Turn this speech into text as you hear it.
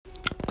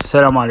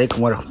Assalamu alaikum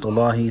wa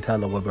rahmatullahi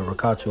ta'ala wa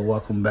barakatuh.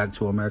 Welcome back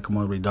to American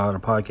Monthly Dollar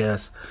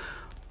Podcast.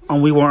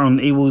 We were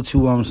unable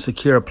to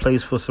secure a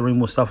place for Sareem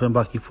Mustafa and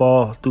Bucky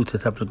Fall due to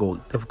technical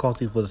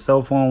difficulties with the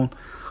cell phone.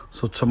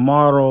 So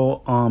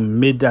tomorrow,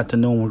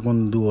 mid-afternoon, we're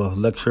going to do a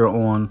lecture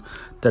on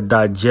the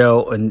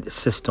Dajjal and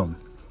system.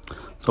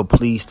 So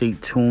please stay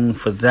tuned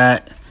for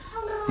that.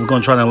 We're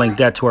going to try to link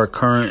that to our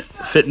current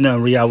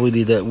fitna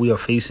reality that we are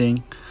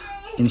facing,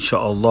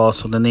 inshallah.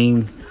 So the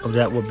name of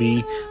that would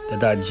be the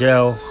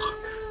Dajjal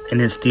and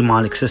its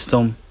demonic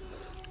system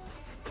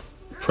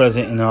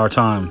present in our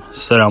time.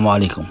 Assalamu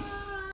alaikum.